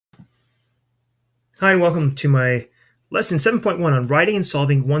Hi, and welcome to my lesson 7.1 on writing and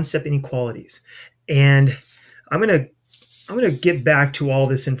solving one-step inequalities. And I'm gonna get back to all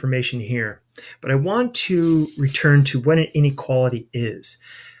this information here, but I want to return to what an inequality is.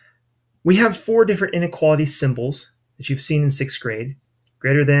 We have four different inequality symbols that you've seen in sixth grade: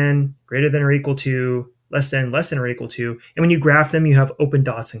 greater than or equal to, less than or equal to, and when you graph them, you have open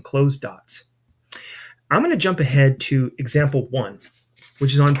dots and closed dots. I'm going to jump ahead to example 1,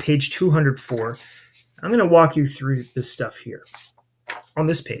 which is on page 204. I'm going to walk you through this stuff here on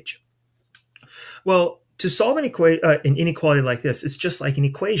this page. Well, to solve an inequality like this, it's just like an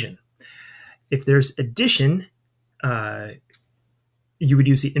equation. If there's addition, you would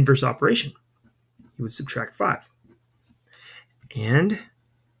use the inverse operation. You would subtract 5. And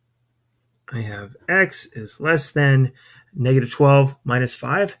I have x is less than negative 12 minus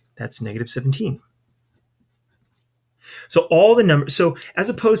 5. That's negative 17. So all the numbers, so as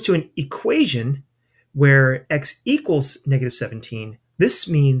opposed to an equation where x equals negative 17, this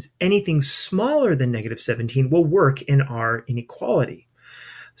means anything smaller than negative 17 will work in our inequality.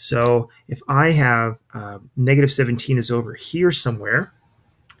 So if I have negative 17 is over here somewhere,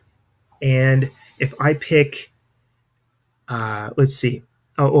 and if I pick, let's see,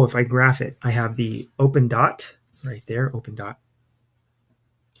 if I graph it, I have the open dot right there, open dot,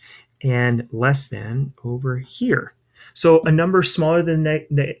 and less than over here. So a number smaller than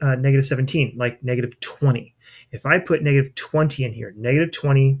negative 17, like negative 20. If I put negative 20 in here, negative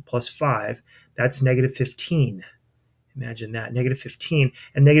 20 plus 5, that's negative 15. Imagine that, negative 15.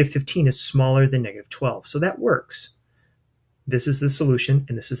 And negative 15 is smaller than negative 12. So that works. This is the solution,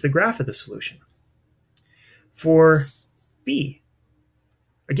 and this is the graph of the solution. For b,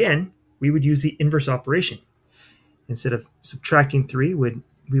 again, we would use the inverse operation. Instead of subtracting 3, we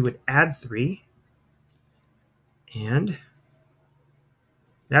would add 3. And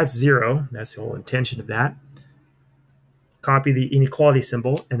that's 0. That's the whole intention of that. Copy the inequality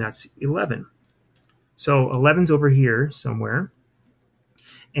symbol, and that's 11. So 11's over here somewhere,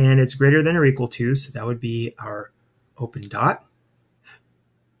 and it's greater than or equal to, so that would be our open dot.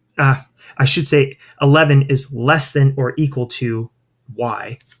 I should say 11 is less than or equal to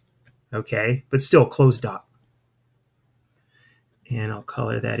y, okay? But still closed dot. And I'll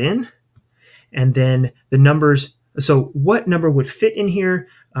color that in. And then the numbers, so what number would fit in here?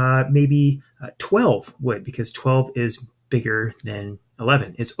 Maybe 12 would, because 12 is bigger than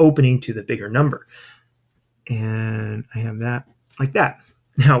 11. It's opening to the bigger number. And I have that like that.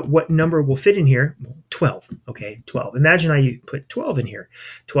 Now, what number will fit in here? Well, 12. Okay, 12. Imagine I put 12 in here.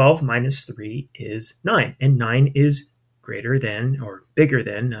 12 minus 3 is 9, and 9 is greater than or bigger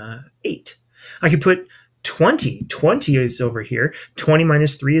than 8. I could put 20. 20 is over here. 20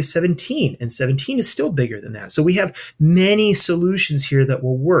 minus 3 is 17, and 17 is still bigger than that. So we have many solutions here that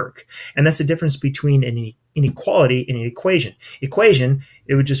will work, and that's the difference between an inequality and an equation. Equation,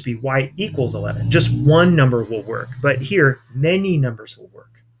 it would just be y equals 11. Just one number will work, but here, many numbers will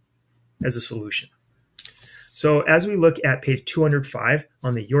work as a solution. So as we look at page 205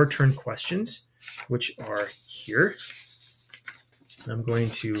 on the Your Turn questions, which are here, I'm going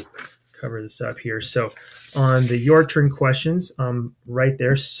to cover this up here. So on the Your Turn questions, right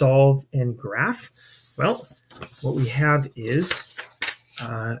there, solve and graph. Well, what we have is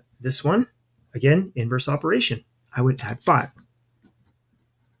this one, again, inverse operation. I would add 5.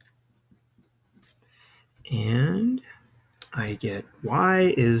 And I get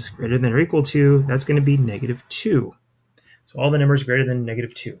y is greater than or equal to, that's going to be negative 2. So all the numbers greater than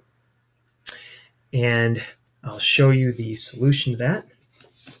negative 2. And I'll show you the solution to that.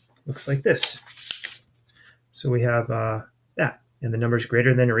 Looks like this. So we have that, and the numbers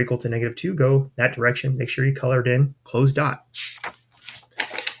greater than or equal to negative 2 go that direction. Make sure you color it in, closed dot.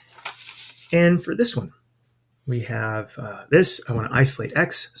 And for this one, we have this. I want to isolate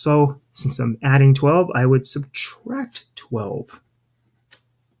x. So since I'm adding 12, I would subtract 12.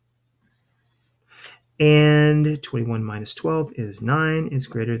 And 21 minus 12 is 9 is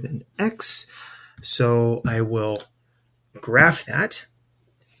greater than x. So I will graph that.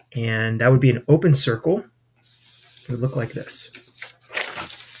 And that would be an open circle. It would look like this.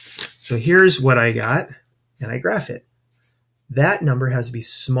 So here's what I got, and I graph it. That number has to be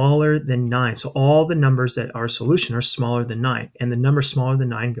smaller than 9. So all the numbers that are a solution are smaller than 9. And the numbers smaller than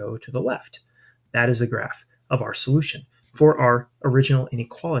 9 go to the left. That is the graph of our solution for our original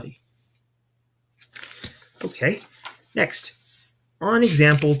inequality. Okay, next. On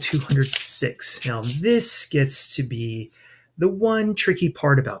example 206. Now this gets to be the one tricky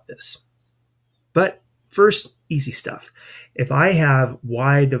part about this. But first, easy stuff. If I have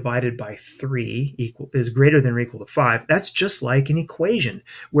y divided by 3 is greater than or equal to 5, that's just like an equation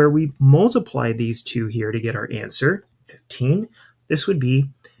where we multiply these two here to get our answer, 15. This would be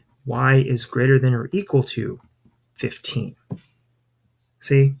y is greater than or equal to 15.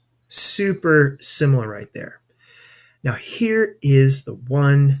 See? Super similar right there. Now here is the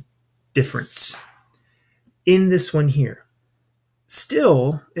one difference in this one here.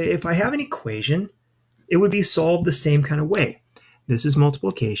 Still, if I have an equation, it would be solved the same kind of way. This is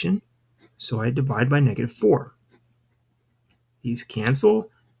multiplication, so I divide by -4. These cancel.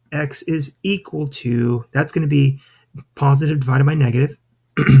 X is equal to, that's going to be positive divided by negative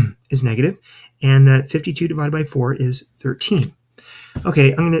is negative, and that 52 divided by 4 is 13.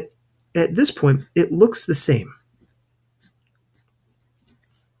 Okay, I'm going to, at this point, it looks the same.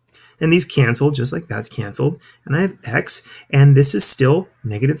 And these cancel, just like that's canceled. And I have x, and this is still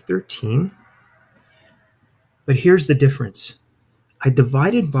 -13. But here's the difference. I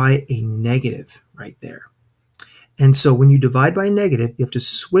divided by a negative right there. And so when you divide by a negative, you have to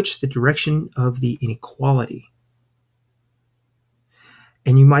switch the direction of the inequality.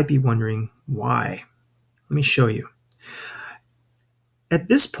 And you might be wondering why. Let me show you. At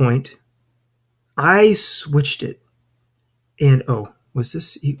this point, I switched it. And oh, was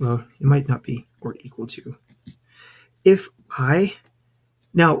this equal? It might not be, or equal to. If I,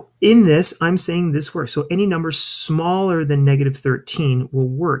 now in this, I'm saying this works. So any number smaller than -13 will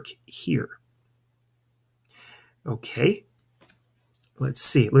work here. Okay, let's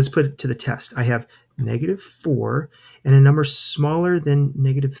see. Let's put it to the test. I have -4 and a number smaller than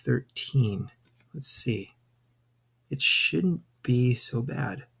 -13. Let's see. It shouldn't be so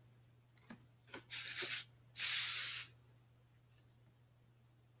bad.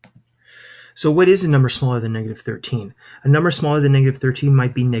 So what is a number smaller than -13? A number smaller than -13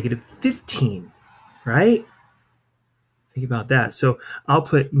 might be -15, right? Think about that. So I'll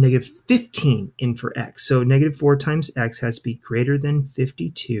put -15 in for x. So -4 times x has to be greater than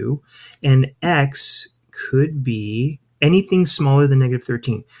 52, and x could be anything smaller than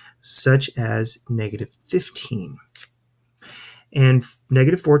 -13, such as -15. And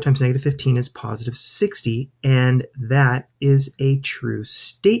 -4 times -15 is +60, and that is a true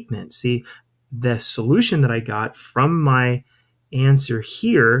statement. See, the solution that I got from my answer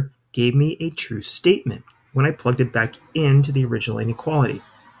here gave me a true statement when I plugged it back into the original inequality.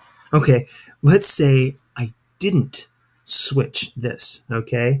 Okay, let's say I didn't switch this,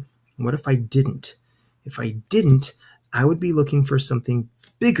 okay? What if I didn't? If I didn't, I would be looking for something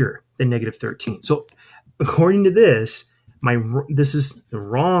bigger than -13. So according to this, this is the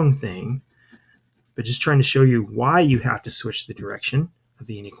wrong thing, but just trying to show you why you have to switch the direction of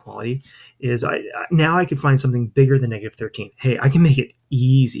the inequality is now I can find something bigger than -13. Hey, I can make it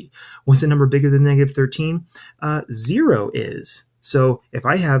easy. What's a number bigger than -13? 0 is. So if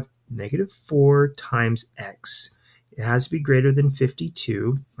I have -4 times x, it has to be greater than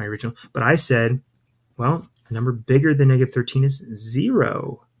 52, my original. But I said, well, a number bigger than -13 is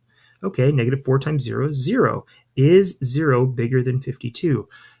 0. Okay, -4 times 0 is 0. Is 0 bigger than 52?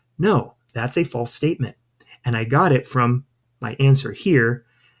 No, that's a false statement. And I got it from my answer here,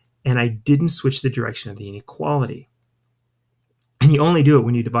 and I didn't switch the direction of the inequality. And you only do it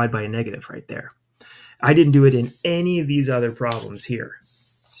when you divide by a negative right there. I didn't do it in any of these other problems here.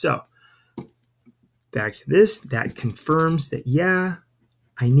 So back to this, that confirms that, yeah,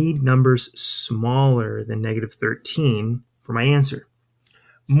 I need numbers smaller than -13 for my answer.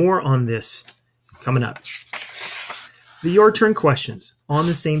 More on this coming up. The Your Turn questions on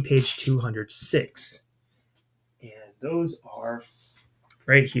the same page 206. And those are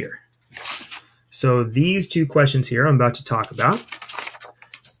right here. So these two questions here I'm about to talk about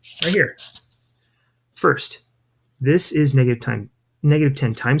right here. First, this is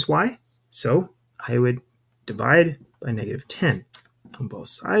 -10 times y. So I would divide by -10 on both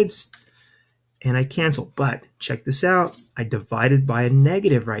sides, and I cancel. But check this out. I divided by a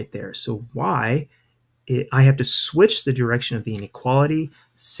negative right there. So y, I have to switch the direction of the inequality.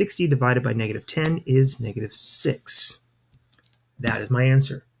 60 divided by -10 is -6. That is my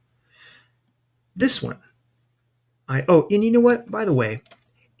answer. This one, and you know what? By the way,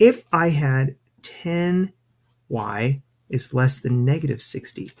 if I had 10y is less than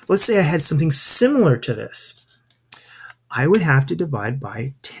 -60, let's say I had something similar to this, I would have to divide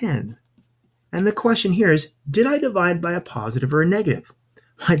by 10. And the question here is, did I divide by a positive or a negative?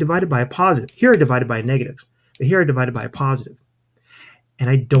 I divided by a positive. Here I divided by a negative, but here I divided by a positive. And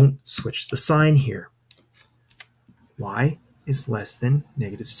I don't switch the sign here. Y is less than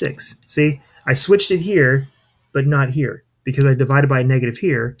 -6. See, I switched it here, but not here, because I divided by a negative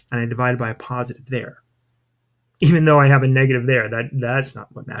here, and I divided by a positive there. even though I have a negative there. That's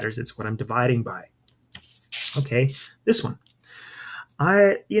not what matters. It's what I'm dividing by. Okay, this one.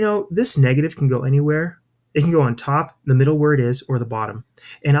 This negative can go anywhere. It can go on top, the middle where it is, or the bottom.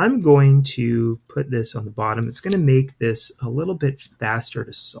 And I'm going to put this on the bottom. It's going to make this a little bit faster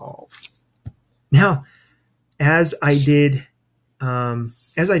to solve. Now, as I did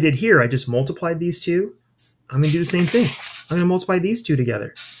here, I just multiplied these two. I'm going to do the same thing. I'm going to multiply these two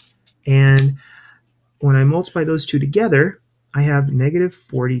together. And when I multiply those two together, I have negative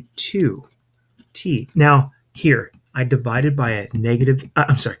 42t. Now, here, I divided by a negative,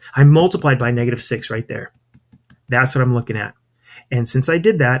 I multiplied by -6 right there. That's what I'm looking at. And since I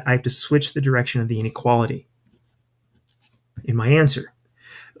did that, I have to switch the direction of the inequality in my answer.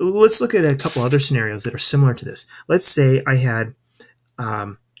 Let's look at a couple other scenarios that are similar to this. Let's say I had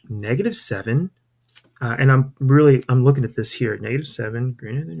 -7, and I'm looking at this here, -7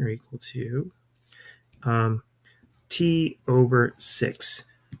 greater than or equal to t over 6.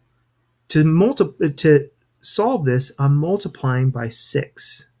 To solve this, I'm multiplying by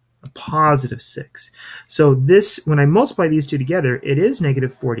 6, a positive 6. So this, when I multiply these two together, it is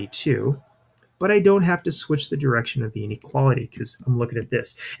 -42, but I don't have to switch the direction of the inequality because I'm looking at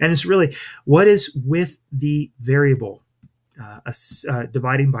this. And it's really, what is with the variable?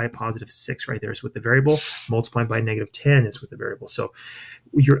 Dividing by a positive 6 right there is with the variable. Multiplying by -10 is with the variable. So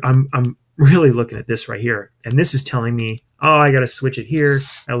I'm really looking at this right here. And this is telling me, oh, I got to switch it here.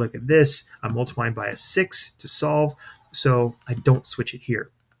 I look at this. I'm multiplying by a 6 to solve. So I don't switch it here.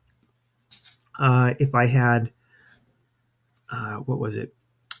 If I had, what was it?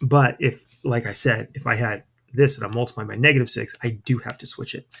 But if, like I said, if I had this and I'm multiplying by -6, I do have to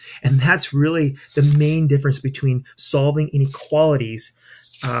switch it. And that's really the main difference between solving inequalities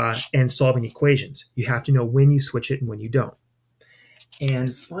and solving equations. You have to know when you switch it and when you don't.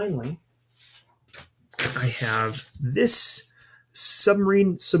 And finally, I have this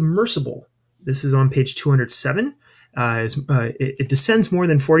submarine submersible. This is on page 207. It descends more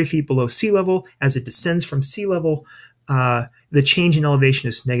than 40 feet below sea level. As it descends from sea level, the change in elevation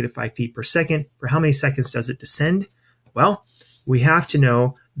is -5 feet per second. For how many seconds does it descend? Well, we have to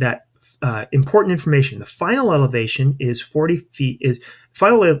know that important information. The final elevation is 40 feet.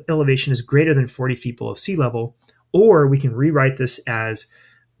 Final elevation is greater than 40 feet below sea level, or we can rewrite this as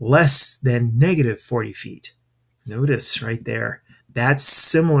less than -40 feet. Notice right there. That's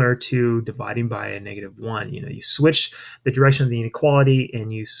similar to dividing by a -1. You switch the direction of the inequality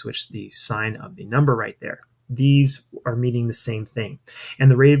and you switch the sign of the number right there. These are meaning the same thing.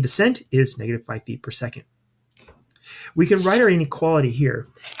 And the rate of descent is -5 feet per second. We can write our inequality here.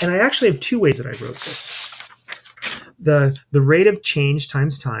 And I actually have two ways that I wrote this. The rate of change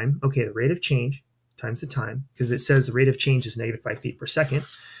times time. Okay, the rate of change times the time, because it says the rate of change is -5 feet per second.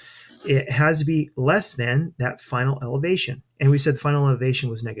 It has to be less than that final elevation. And we said the final elevation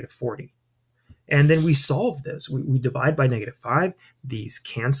was -40. And then we solve this. We divide by -5. These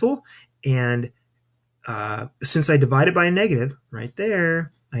cancel. And since I divided by a negative right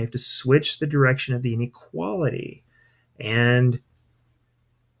there, I have to switch the direction of the inequality. And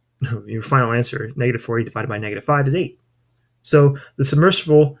your final answer, -40 divided by -5 is 8. So the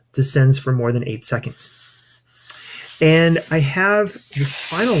submersible descends for more than 8 seconds. And I have this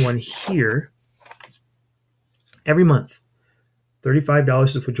final one here. Every month,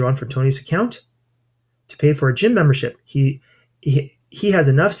 $35 is withdrawn from Tony's account to pay for a gym membership. He has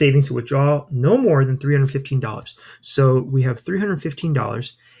enough savings to withdraw no more than $315. So we have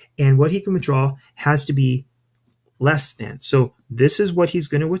 $315, and what he can withdraw has to be less than. So this is what he's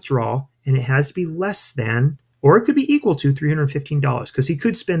going to withdraw, and it has to be less than, or it could be equal to $315, because he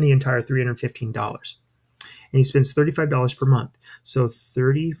could spend the entire $315. And he spends $35 per month. So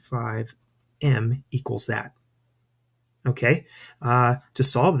 35M equals that. Okay, to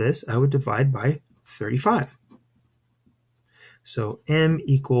solve this, I would divide by 35. So M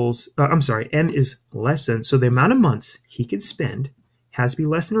is less than, so the amount of months he could spend has to be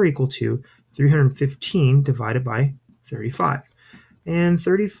less than or equal to 315 divided by 35. And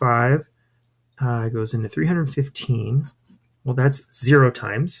 35 goes into 315. Well, that's 0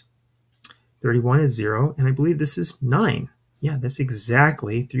 times. 31 is 0, and I believe this is 9. Yeah, that's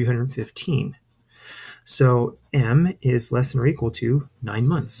exactly 315. So M is less than or equal to 9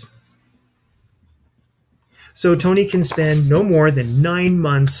 months. So Tony can spend no more than 9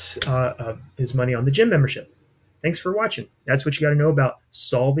 months of his money on the gym membership. Thanks for watching. That's what you got to know about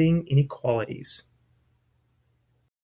solving inequalities.